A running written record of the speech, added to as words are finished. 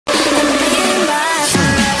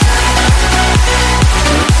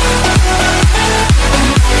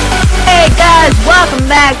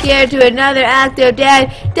back here to another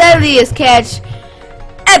Octodad Deadliest Catch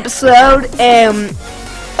episode, and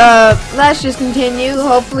let's just continue.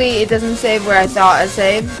 Hopefully it doesn't save where I thought it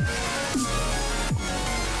saved.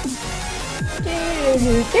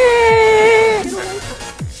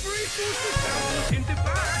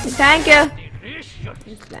 Thank you.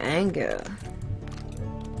 Thank you.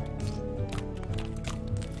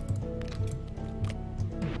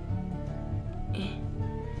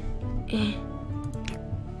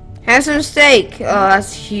 Have some steak. Oh,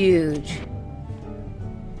 that's huge.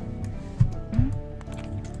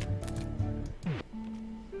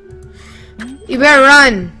 You better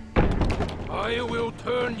run. I will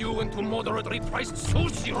turn you into moderately priced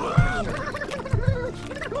sushi.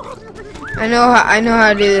 I know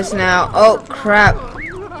how to do this now. Oh crap. Slow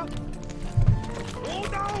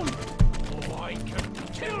down, or I can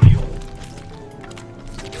kill you.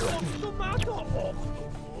 What's the matter,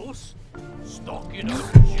 Octopus? Stuck in a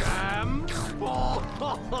jam?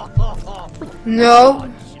 No.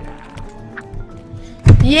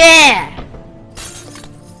 Yeah.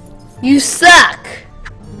 You suck.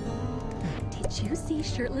 Did you see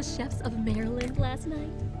Shirtless Chefs of Maryland last night?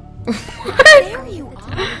 What? There you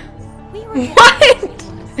are. We were What?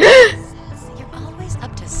 You're always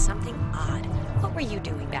up to something odd. What were you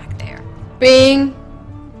doing back there? Bing.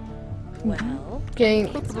 Well, Getting.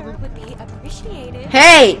 answer would be appreciated.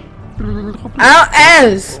 Hey. I don't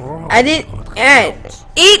ask. I didn't.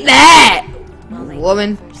 Eat that,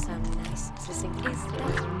 woman. For some nice kissing. Is that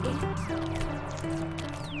it?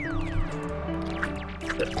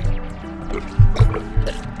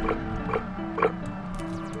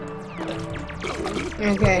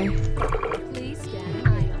 Okay. Please stand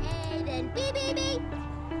idle. And then beep beep beep.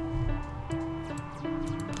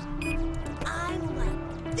 I'm like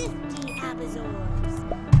 50 Abazors.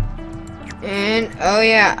 And oh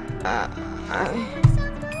yeah.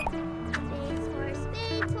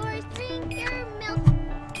 Spades horse, drink your milk,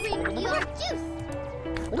 drink your juice.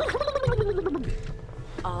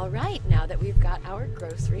 All right, now that we've got our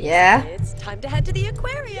groceries, Yeah. it's time to head to the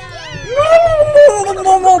aquarium.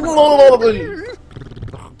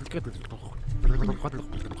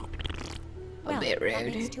 Well, bit that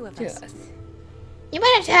rude leaves two of to us. us. You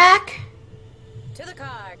might attack. To the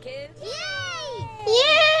car, kids. Yay! Yeah.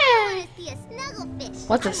 I want to see a snugglefish.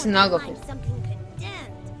 What's a I wanna snugglefish? find something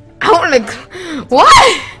condemned. I wanna.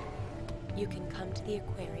 What? You can come to the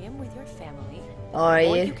aquarium with your family, Are or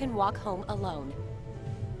you you? can walk home alone.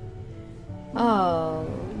 Oh,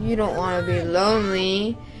 you don't want to be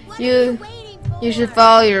lonely. What are you waiting for? You should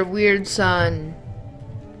follow your weird son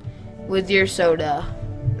with your soda.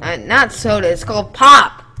 Not soda. It's called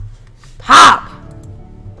pop. Pop.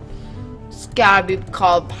 It's gotta be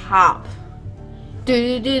called pop.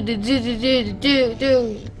 Do do do do do do do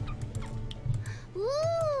do.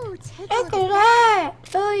 Ooh, take a Look look at that.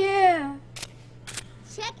 Oh yeah.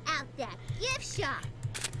 Check out that gift shop.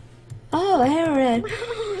 Oh, Aaron.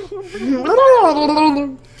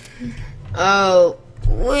 Oh,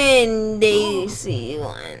 when do you see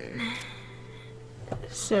one?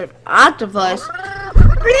 Serve octopus.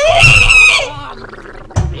 Are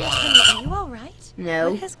you all right?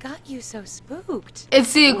 No. What has got you so spooked?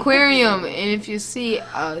 It's the aquarium, and if you see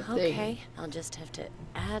a thing. Okay, I'll just have to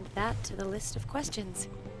add that to the list of questions.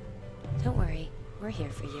 Don't worry, we're here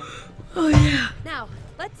for you. Oh yeah. Now,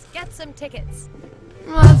 let's get some tickets.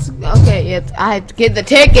 Okay, yeah, I have to get the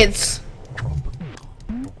tickets.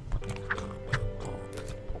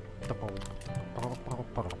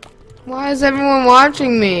 Why is everyone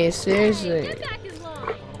watching me? Seriously. Get back in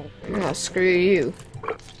line. Oh, screw you.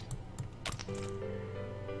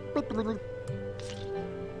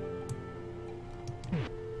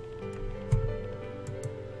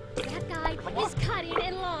 That guy is cutting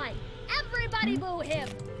in line. Everybody boo him.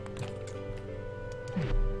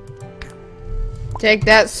 Take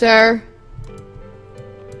that, sir.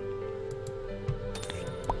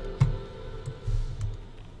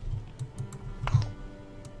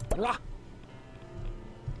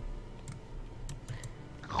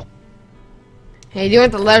 Hey, do you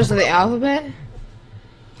want the letters of the alphabet?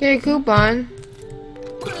 Get a coupon.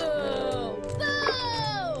 Boo!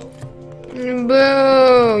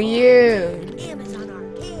 Boo, you. Amazon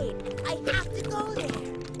Arcade. I have to go there.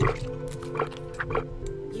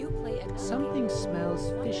 You play another Something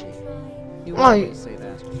smells fishy. You Oh, always say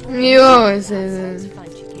that. You always say Sounds that.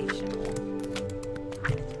 fudgication.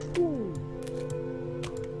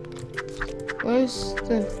 Where's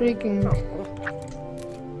the freaking...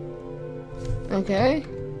 Okay.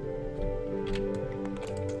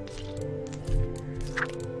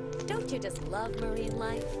 Don't you just love marine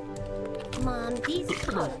life? Mom, these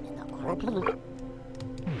fun in the army.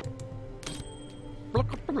 I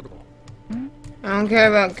don't care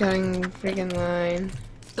about cutting the freaking line.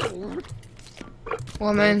 Thank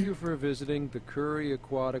Woman. you for visiting the Curry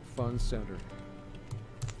Aquatic Fun Center.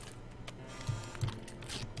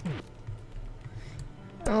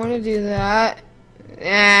 I want to do that.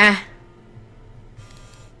 Nah.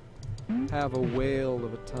 Have a whale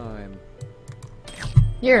of a time.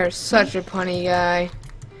 You're such a punny guy.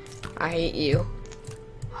 I hate you.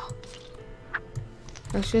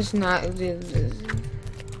 Let's just not do this.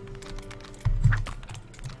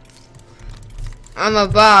 I'm a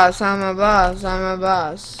boss, I'm a boss, I'm a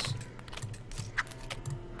boss.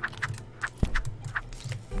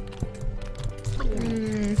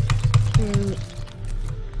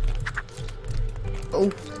 Oh. Mom,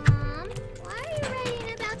 why are you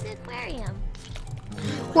writing about the aquarium?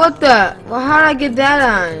 What the? Well, how did I get that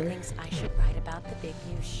on? Thinks I should write about the big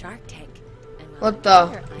new Shark Tank. And while What I'm the?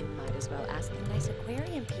 here, I might as well ask the nice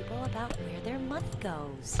aquarium people about where their money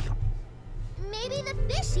goes. Maybe the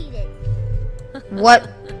fish eat it. What?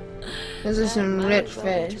 This is That some might rich as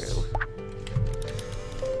well be fish. true.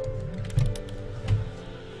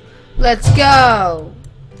 Let's go.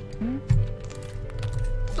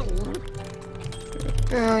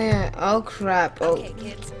 Oh yeah. Oh crap. Oh. Okay,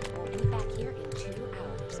 kids, we'll be back here in 2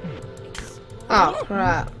 hours. Oh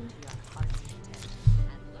crap.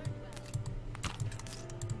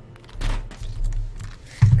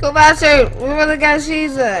 Go faster. We're really gonna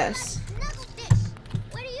seize us. Snugglefish,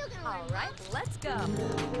 what are you gonna learn? All right, let's go.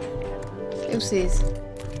 Oopsies.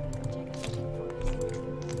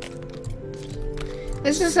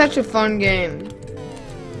 This is such a fun game.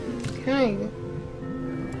 Can I go?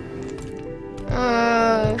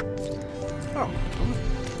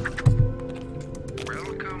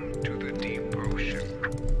 Welcome to the deep ocean.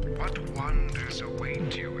 What wonders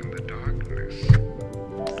await you in the darkness?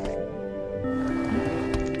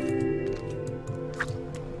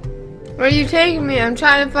 Where are you taking me? I'm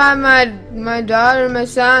trying to find my daughter and my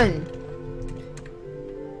son.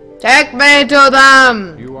 Take me to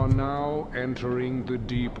them. You are now entering the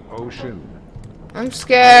deep ocean. I'm To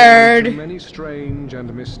scared. many strange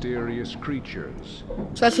and mysterious creatures.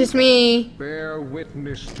 Such as me. Bear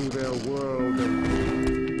witness to their world of...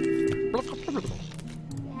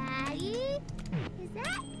 Daddy? Is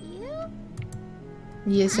that you?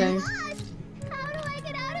 Yes, I'm I. lost. How do I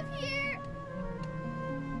get out of here?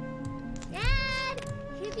 Dad,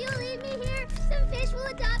 if you leave me here, some fish will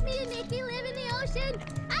adopt me and make me live in the ocean.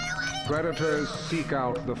 I don't want to. Predators seek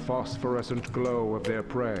out the phosphorescent glow of their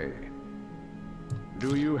prey.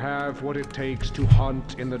 Do you have what it takes to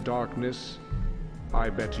hunt in the darkness? I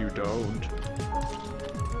bet you don't.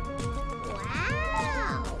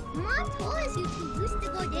 Wow! Mom told us you two used to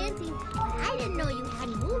go dancing, but I didn't know you had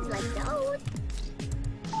moves like those.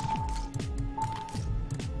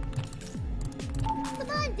 Come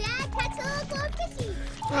on, Dad, catch a little goldfishy.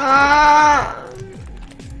 Ah.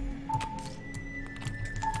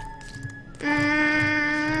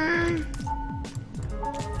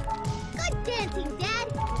 Good dancing, Dad.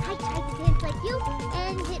 I tried to dance like you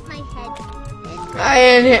and hit my head. I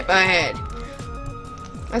didn't hit my head.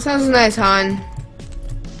 That sounds nice, hon.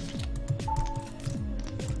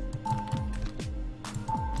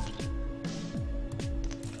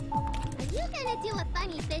 Are you gonna do a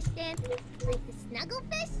funny fish dance like the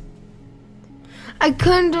snugglefish? I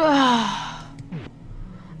couldn't. I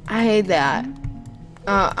hate that.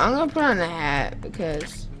 I'm gonna put on a hat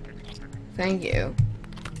because. Thank you.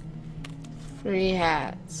 Free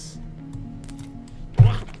hats.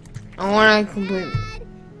 I want to complete. Dad,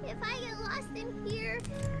 if I get lost in here,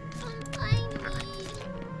 come find me.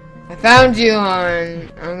 I found you, hon.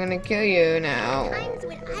 I'm gonna kill you now. Times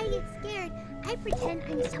when I get scared, I pretend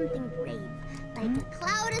I'm something brave, like a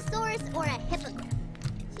cloudosaurus or a hippogriff.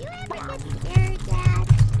 Do you ever get scared, Dad?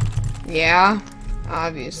 Yeah,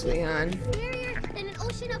 obviously, hon. Scarier than an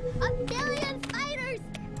ocean of a billion spiders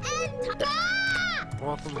and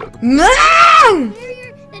No!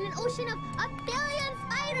 scarier than an ocean of a billion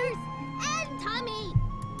spiders and Tommy.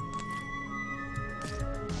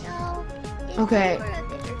 So, if Okay. you were a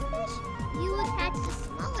bigger fish, you would catch the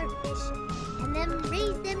smaller fish and then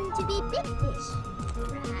raise them to be big fish,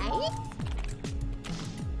 right?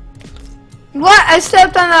 What? I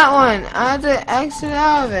stepped on that one. I have to exit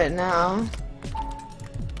out of it now.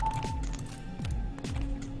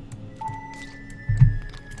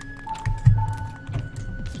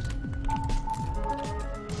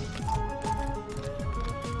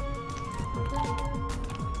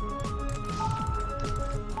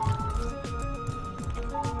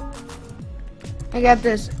 I got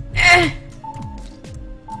this.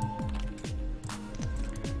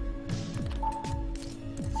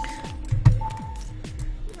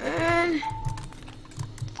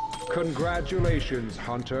 Congratulations,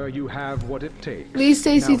 Hunter. You have what it takes. Leave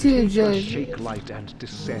Stacy Now to the take the judge. shake light and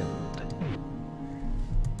descend.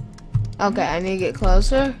 Okay, I need to get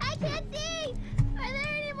closer. I can't see! Are there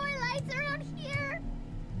any more lights around here?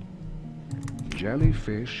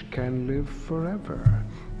 Jellyfish can live forever.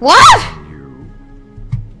 What? You.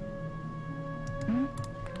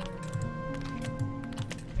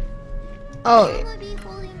 Oh, I would be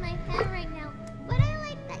holding my hand right now, but I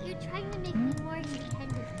like that you're trying to make me more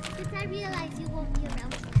independent, since I realize you won't be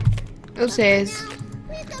around forever. who says? Now,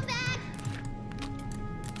 please come back!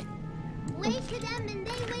 Wave to them and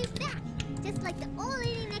they wave back, just like the old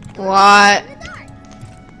lady next door. What? In the dark.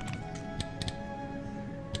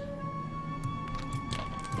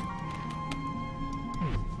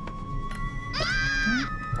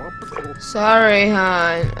 Sorry,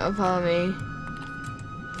 hon. Oh, follow me.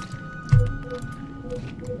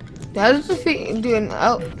 That's the thing doing.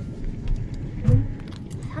 Oh,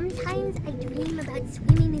 Sometimes I dream about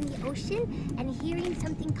swimming in the ocean and hearing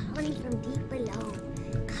something calling from deep below,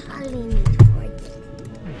 calling me towards it.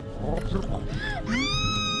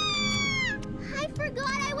 I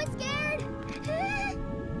forgot I was scared.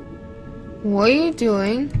 what are you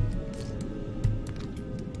doing?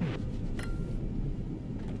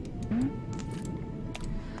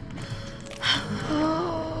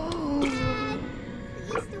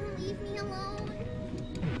 Please don't leave me alone.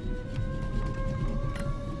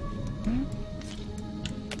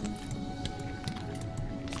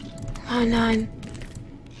 Oh, none.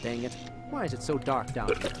 Dang it. Why is it so dark down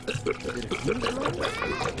here? Is it a fuse line?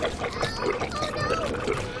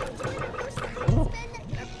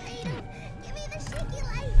 Give me the shaky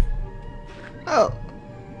light. Oh,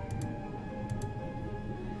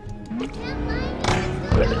 I can't find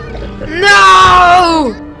it.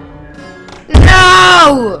 no!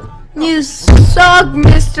 No! You suck,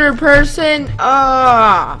 Mr. Person.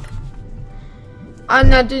 Ah, I'm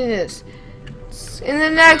not doing this. In the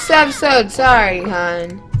next episode, sorry,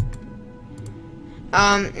 hon.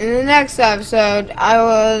 In the next episode, I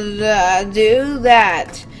will do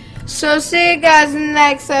that. So see you guys in the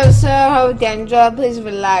next episode. Hope you enjoyed. Please leave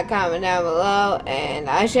a like, comment down below, and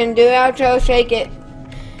I shouldn't do outro. Shake it.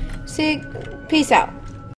 See, peace out.